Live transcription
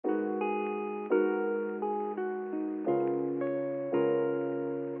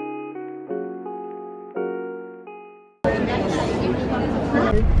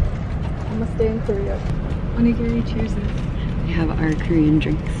I'm gonna stay in Korea. Onigiri, cheers. We have our Korean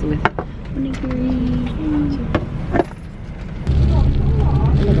drinks with onigiri.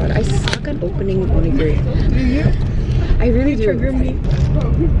 Oh my god, I suck at opening onigiri. I really do. Trigger me.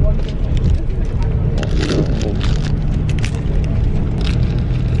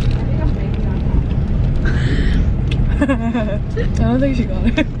 I don't think she got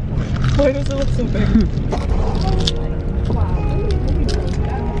it. Why does it look so big?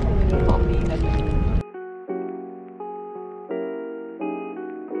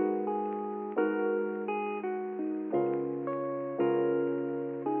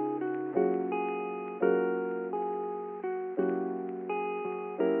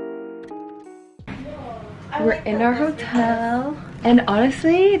 We're in our hotel, and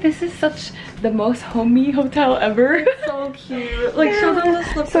honestly, this is such the most homey hotel ever. So cute. Like, show them the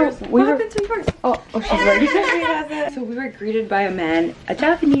slippers. So we were. Oh, she's ready. So we were greeted by a man, a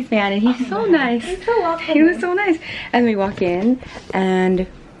Japanese man, and he's so nice. He's so welcoming. He was so nice. And we walk in, and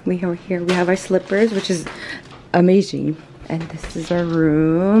we are here. We have our slippers, which is amazing. And this is our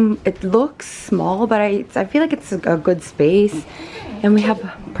room. It looks small, but I feel like it's a good space. And we have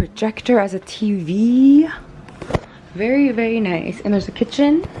a projector as a TV. Very, very nice. And there's a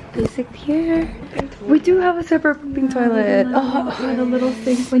kitchen basic here. We do have a separate pooping toilet. Oh, the little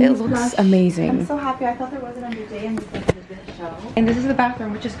things when it you looks flush. amazing. I'm so happy. I thought there wasn't a day and this didn't show. And this is the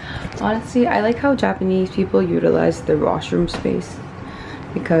bathroom, which is honestly, I like how Japanese people utilize the washroom space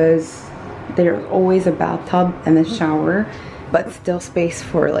because there's always a bathtub and a shower, but still space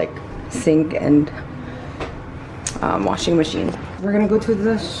for like sink and washing machine. We're gonna go to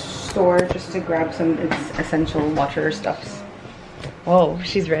the store just to grab some essential water stuffs. Whoa,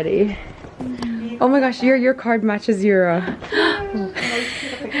 she's ready. Oh my gosh, your card matches your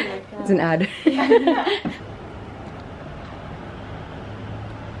it's an ad.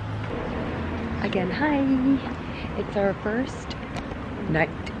 Again, hi. It's our first night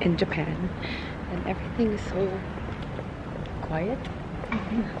in Japan and everything is so quiet.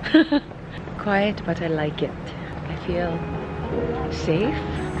 Quiet, but I like it. I feel safe.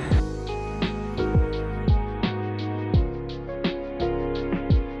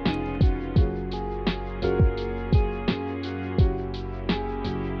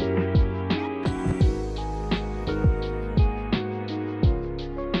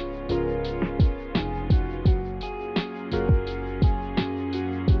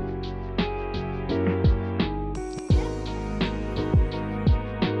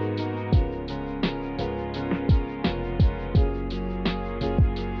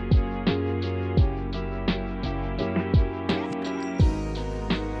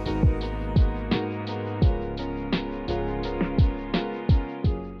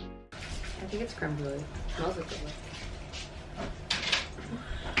 I think it's creme brulee. It smells like it.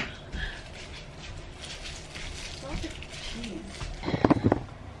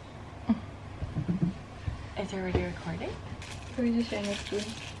 Is it already recording? Can we just share next to you?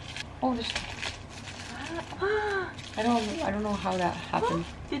 Oh, there's. I don't know how that happened.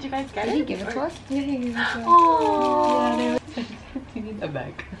 Did you guys get Did it? he give it to us? Yeah, he gave it to us. Oh. Yeah, You need a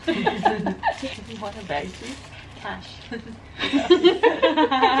bag. you want a bag, please? Cash.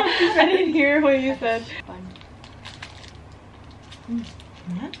 I didn't hear what you said. Fun.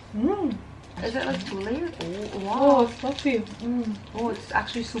 Is it like 2 layers? Oh, wow. Oh, it's fluffy. Oh, it's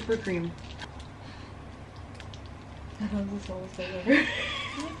actually super cream. I love this whole thing ever.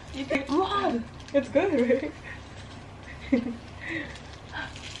 You think, wow. It's good, right?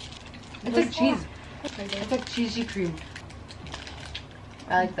 It's like cheese. It's like cheesy cream.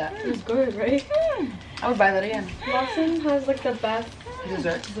 I like that. It's good, right? I would buy that again. Lawson has like the best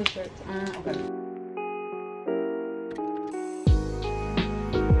Dessert. dessert. Okay.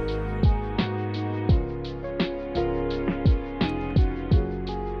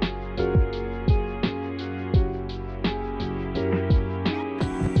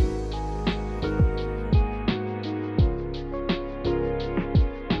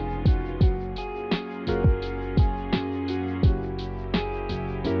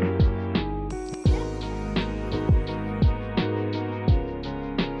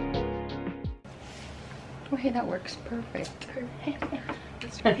 Okay, that works perfect.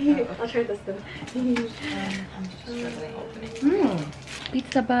 I'll try this though. I'm just struggling opening.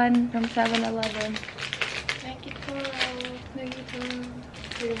 Pizza bun from 7-Eleven. Thank you, Toro. Thank you,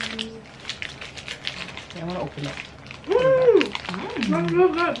 Toro. Yeah, I want to open it. That's so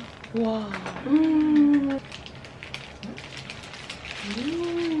good. Wow.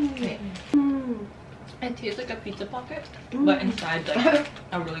 It tastes like a pizza pocket, but inside like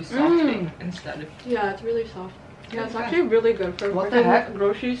a really soft thing instead. Yeah, it's really soft. Yeah, it's actually really good for What the heck?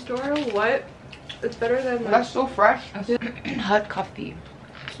 grocery store. What? It's better than like, That's so fresh. Hot coffee.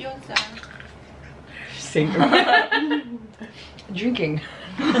 Kyoto. Sing. Drinking.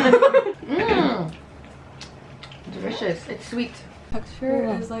 Delicious. It's sweet. Texture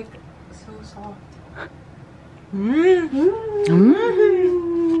is like so soft.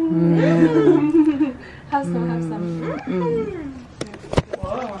 Have some, have some.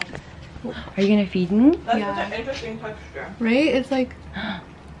 Whoa. Are you gonna feed me? That's such an interesting texture. Right? It's like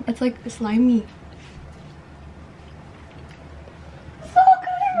slimy. So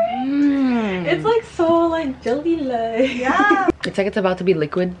good! It's like so like jelly-like. Yeah. It's like it's about to be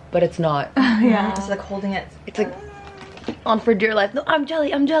liquid, but it's not. Yeah. Just like holding it. It's like on for dear life. No, I'm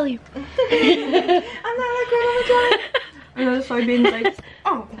jelly. I'm jelly. I'm not liquid, I'm a jelly. And then the soybeans like,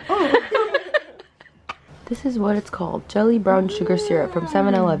 oh. This is what it's called. Jelly brown sugar syrup from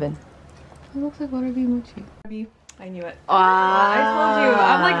 7-Eleven. It looks like warabi mochi. I knew it. Wow. I told you.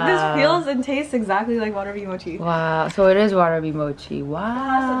 I'm like, this feels and tastes exactly like warabi mochi. Wow. So it is warabi mochi.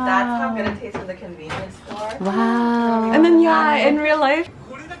 Wow. So that's how good it tastes in the convenience store. Wow. And then yeah, in real life.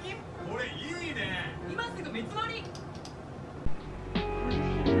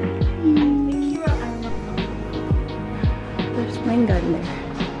 There's manga in there.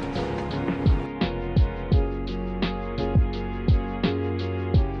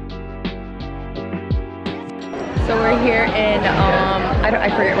 So we're here in I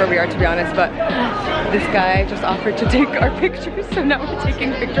forget where we are, to be honest, but this guy just offered to take our pictures, so now we're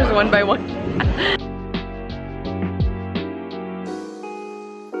taking pictures one by one.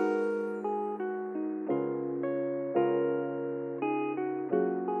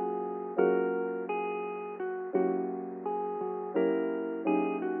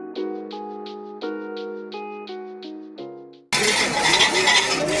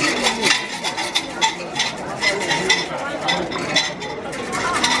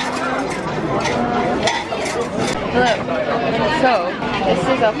 Hello. So this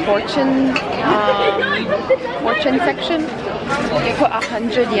is a fortune section. You put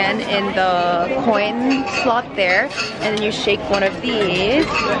 100 yen in the coin slot there, and then you shake one of these,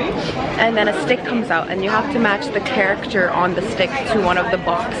 and then a stick comes out, and you have to match the character on the stick to one of the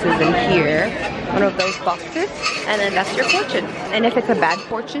boxes in here, one of those boxes, and then that's your fortune. And if it's a bad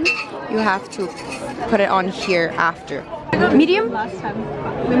fortune, you have to put it on here after. Medium? Last time.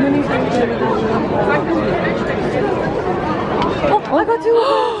 Oh, I got two.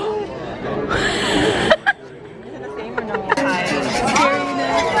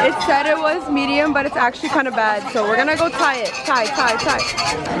 It said it was medium, but it's actually kind of bad. So we're gonna go tie it. Tie.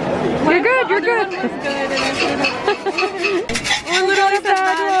 You're good, you're good. We're literally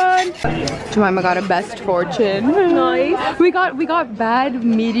bad one. Jemima got a best fortune. Nice. We got bad,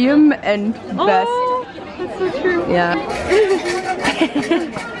 medium, and best. Oh, that's so true. Yeah.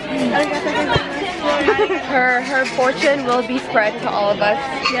 Her fortune will be spread to all of us.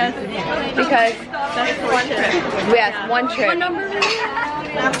 Yes. Because That's one trip. yes, one trip. What number is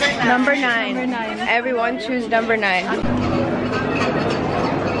it? Number 9. Number 9. Everyone choose number 9.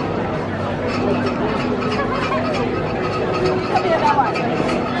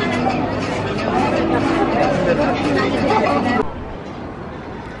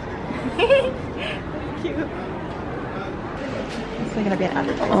 Cute. It's gonna be an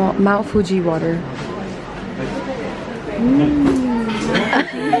advertisement. Oh, Mount Fuji water.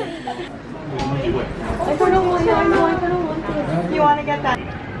 I don't want it. You want to get that?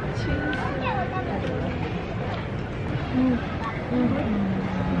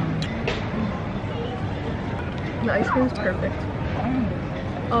 The ice cream is perfect.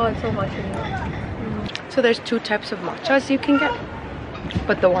 Oh, it's so much in it. So there's 2 types of matchas you can get.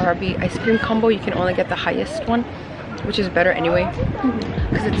 But the warabi ice cream combo, you can only get the highest one, which is better anyway,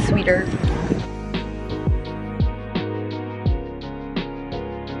 because it's sweeter.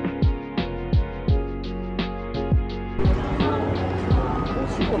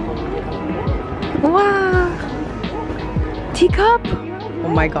 Wow! Teacup? Oh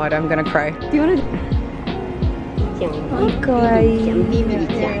my god, I'm gonna cry. Do you want to? Kawaii.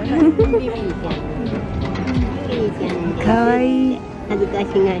 Kawaii. 恥ずかし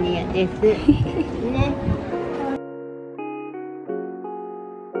がり屋です。ね。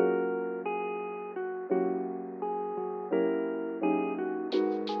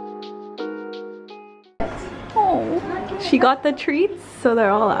 Oh, she got the treats, so they're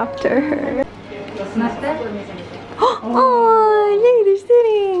all after her. Oh, yay, they're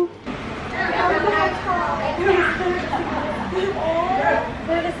sitting.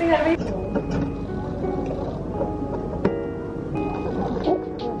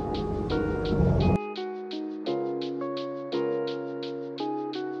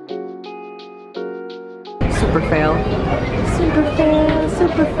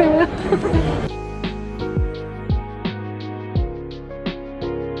 buffet.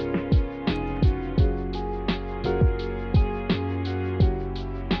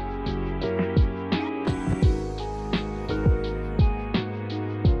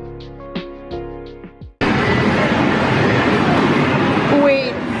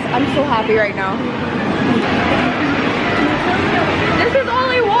 Wait, I'm so happy right now. This is all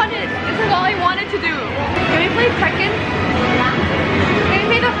I wanted. This is all I wanted to do. Can we play Tekken? Yeah. Can we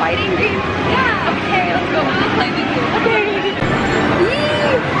play the fighting game? Yeah. Okay, let's go. We'll play this game. Okay.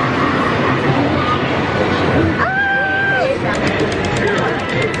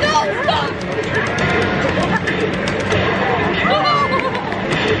 No, stop! Oh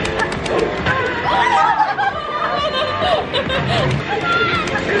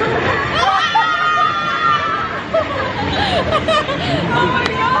my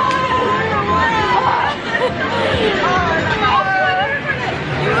god!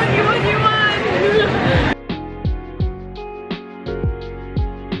 You won!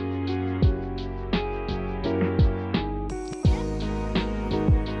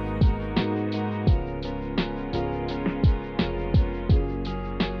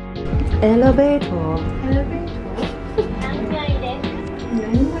 Elevator.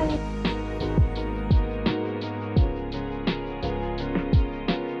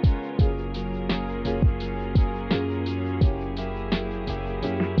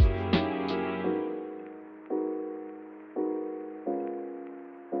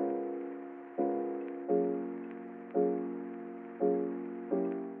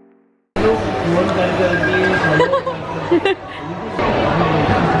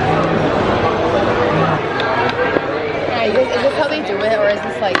 Is this how they do it, or is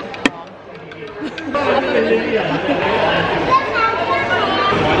this like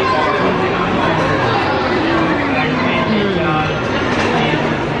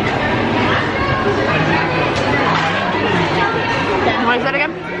What is that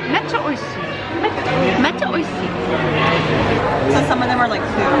again? Matcha oishi. Matcha oishi. So some of them are like 2.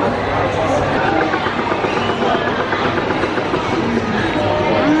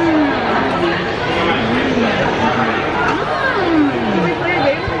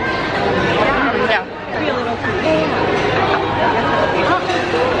 Yeah. Be a little too.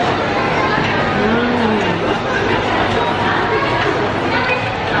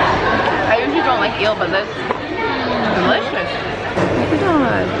 I usually don't like eel, but this is delicious. Look at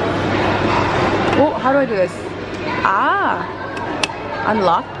that. Oh, how do I do this? Ah,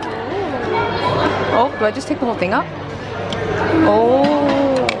 unlock. Oh, do I just take the whole thing up? Oh.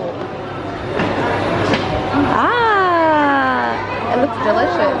 Ah, it looks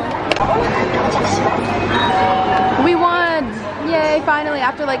delicious. We won! Yay, finally,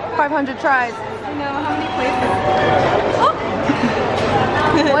 after like 500 tries. I know, how many places?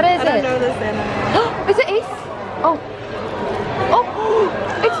 What is I don't it? know this anime. Is it Ace? Oh. Oh,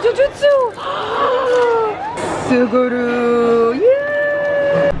 it's Jujutsu! Suguru!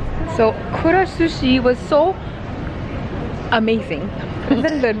 Yeah! So, Kura Sushi was so amazing.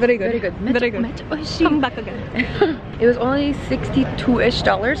 Very good, very good. Very good. Very good. Come back again. It was only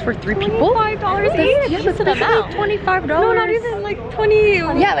 $62-ish for 3 people. $5 each? Yeah, that's like $25. No, not even like 20.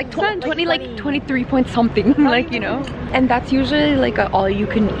 Yeah, like 20, like 23 point something, like, you know. And that's usually like a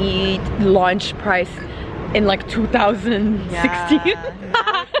all-you-can-eat lunch price in like 2016.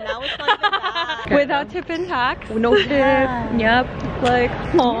 Now it's like that. Without tip and tax. No tip. Yep. Like,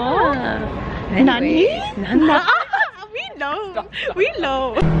 aww. Yeah. Nani? Nani? We know. We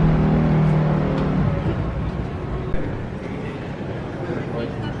know.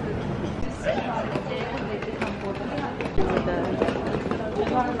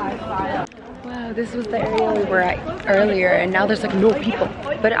 Wow, this was the area we were at earlier, and now there's like no people.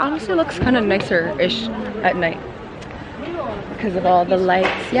 But it honestly looks kind of nicer-ish at night because of all the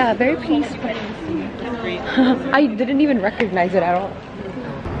lights. Yeah, very peaceful. I didn't even recognize it at all.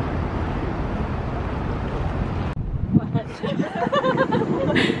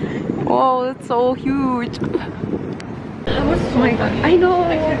 Whoa, it's so huge. Oh my god, I know.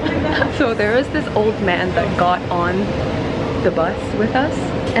 So there was this old man that got on the bus with us,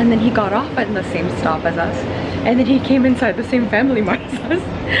 and then he got off at the same stop as us, and then he came inside the same family mart as us,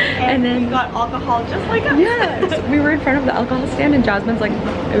 and then we got alcohol just like us. yeah, so we were in front of the alcohol stand, and Jasmine's like,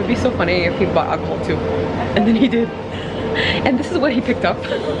 it would be so funny if he bought alcohol too, and then he did. And this is what he picked up,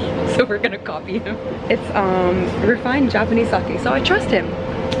 so we're gonna copy him. It's refined Japanese sake, so I trust him.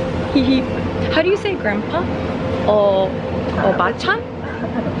 He how do you say grandpa? Oba-chan?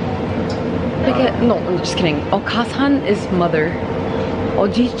 Like no, I'm just kidding. Okasan is mother.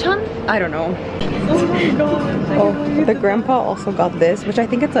 Oji-chan? I don't know. Oh my god. Oh, the grandpa also got this, which I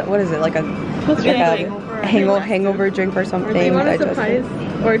think it's a, what is it, like a, hangover drink or something. Or do you want a digestive.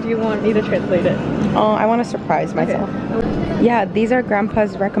 surprise? Or do you want me to translate it? Oh, I want to surprise myself. Okay. Yeah, these are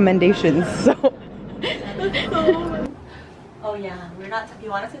grandpa's recommendations, so. Oh yeah, we're not. Do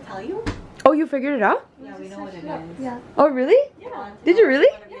you want us to tell you? Oh, you figured it out? Yeah, we know what it is. Yeah. Oh, really? Yeah. Did you really?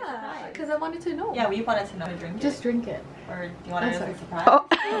 Yeah, because I wanted to know. Yeah, we wanted to know to drink Just drink it. Or do you want us to surprise? Oh.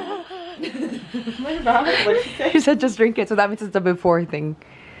 My bad. What did you say? You said just drink it, so that means it's the before thing.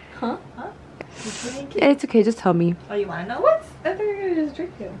 Huh? It's okay, just tell me. Oh, you want to know what? I thought you were gonna just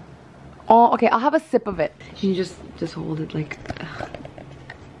drink it. Oh, okay, I'll have a sip of it. Can you just hold it like...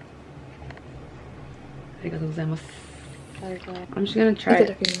 I'm just gonna try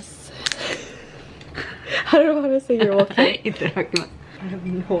it. I don't know how to say you're welcome. I have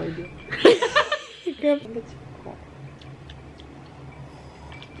no idea.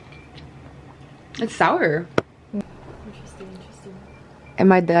 It's sour. Interesting.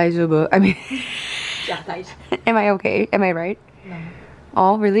 Am I daijoubu? I mean, Yeah, that. am I okay? Am I right? No.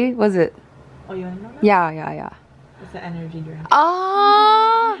 Oh, really? Was it? Oh, you want to know that? Yeah. It's an energy drink.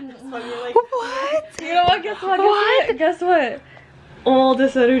 Ah! What? You're like, What? You know what? Guess what? What? Guess what?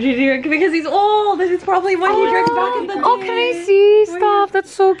 Oldest energy drink because he's old. This is probably when he drank back in the day. Oh, can I see? Stop.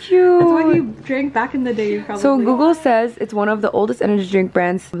 That's so cute. That's when he drank back in the day, probably. So Google says it's one of the oldest energy drink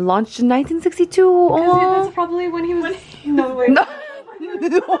brands, launched in 1962. Oh. That's probably when he was. No, wait. No.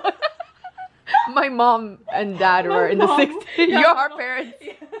 My mom and dad were in the 60s. Your parents.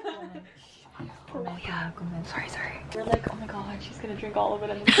 oh yeah. Sorry. We're like, oh my god, she's gonna drink all of it.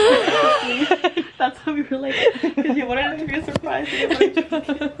 And that's how we were like, because you wanted it to be a surprise.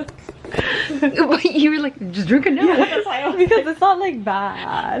 You were like, just drink it now. Yeah, Because it's not like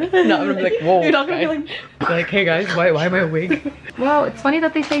bad. No, I'm gonna be like, whoa. You're not gonna be like, hey guys, why am I awake? Wow, it's funny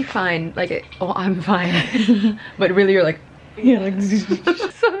that they say fine. Like, oh, I'm fine. But really, you're like, so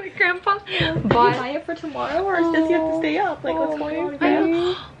like, grandpa Buy it for tomorrow, or does he have to stay up? Like, what's going on?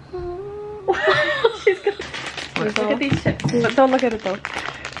 She's gonna look at these chips. But don't look at it though.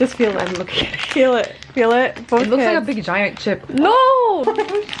 Just feel it. I'm looking at it. Feel it. Feel it. Both It looks like a hands. big giant chip. No!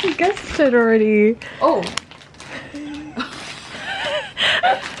 You guessed it already. Oh.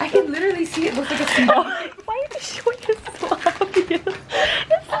 I can literally see it looks like a seed. Why are you showing it so obvious?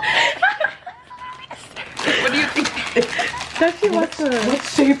 What do you think? Actually, what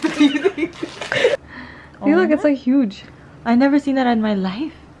shape do you think? See, look, it's like huge. I never seen that in my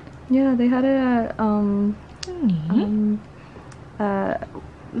life. Yeah, they had it at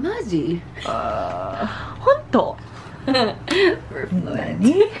Maji. Honto. We're fluent.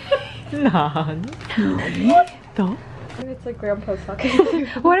 It's like grandpa's talking.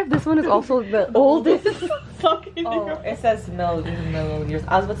 What if this one is also the oldest? Oh, it says milliliters.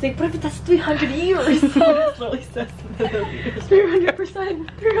 I was about to say, but if that's 300 years. It literally says milliliters.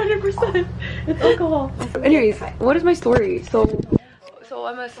 300%. It's alcohol. Anyways, what is my story? So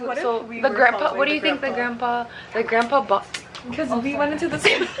I'm assuming. What if So we the were grandpa. following What do you the think the grandpa bought? Because we went into the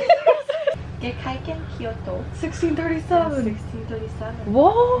same. Gekaiken Kyoto. 1637. 1637.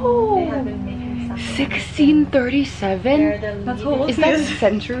 Whoa. They have been making some. 1637. That's how old Is he that is.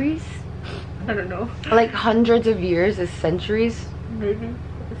 centuries? I don't know. Like hundreds of years is centuries? Maybe.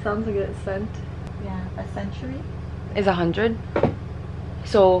 It sounds like a cent. Yeah, a century. Is 100?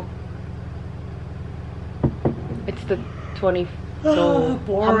 So it's the 20. So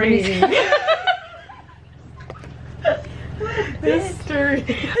how many? Mystery.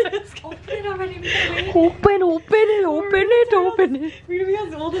 Open it already. Open it. We're gonna be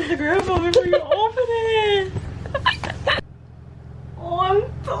as old as the grandpa before you open it.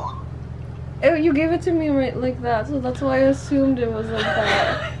 Oh, you gave it to me right like that, so that's why I assumed it was like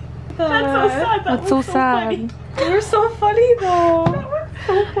that. That's so sad. That's so sad. You were so funny though.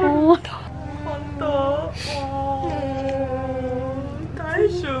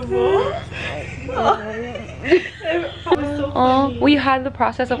 Oh, we had the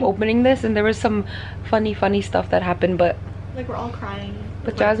process of opening this, and there was some funny stuff that happened, but Like we're all crying.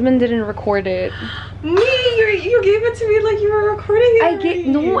 Jasmine didn't record it. Me? You gave it to me like you were recording it. I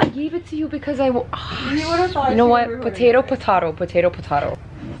gave it to you because I. You would have thought. You know you what? were Potato.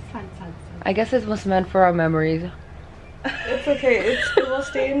 Sad. I guess it was meant for our memories. It's okay. It will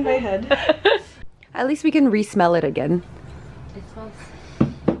stay in my head. At least we can re-smell it again. It smells.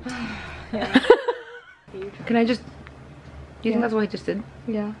 Can I just? Do you think that's what I just did?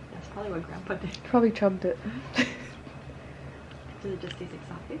 Yeah. That's probably what Grandpa did. Probably chugged it. Did it just taste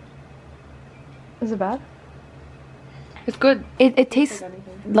exotic? Is it bad? It's good. It tastes Like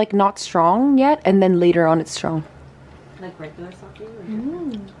anything. like not strong yet, and then later on it's strong. Like regular sake?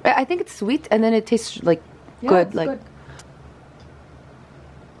 I think it's sweet and then it tastes like good. It's Like good.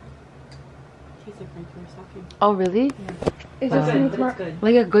 Tastes like regular sake. oh really? It But just good, needs but more. it's good.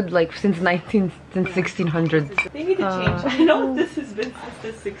 Like a good like since 1600s. They need to change. I know this has been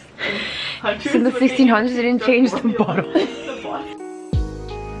since the 1600s. Since the 1600s, they didn't change the bottle. The bottle.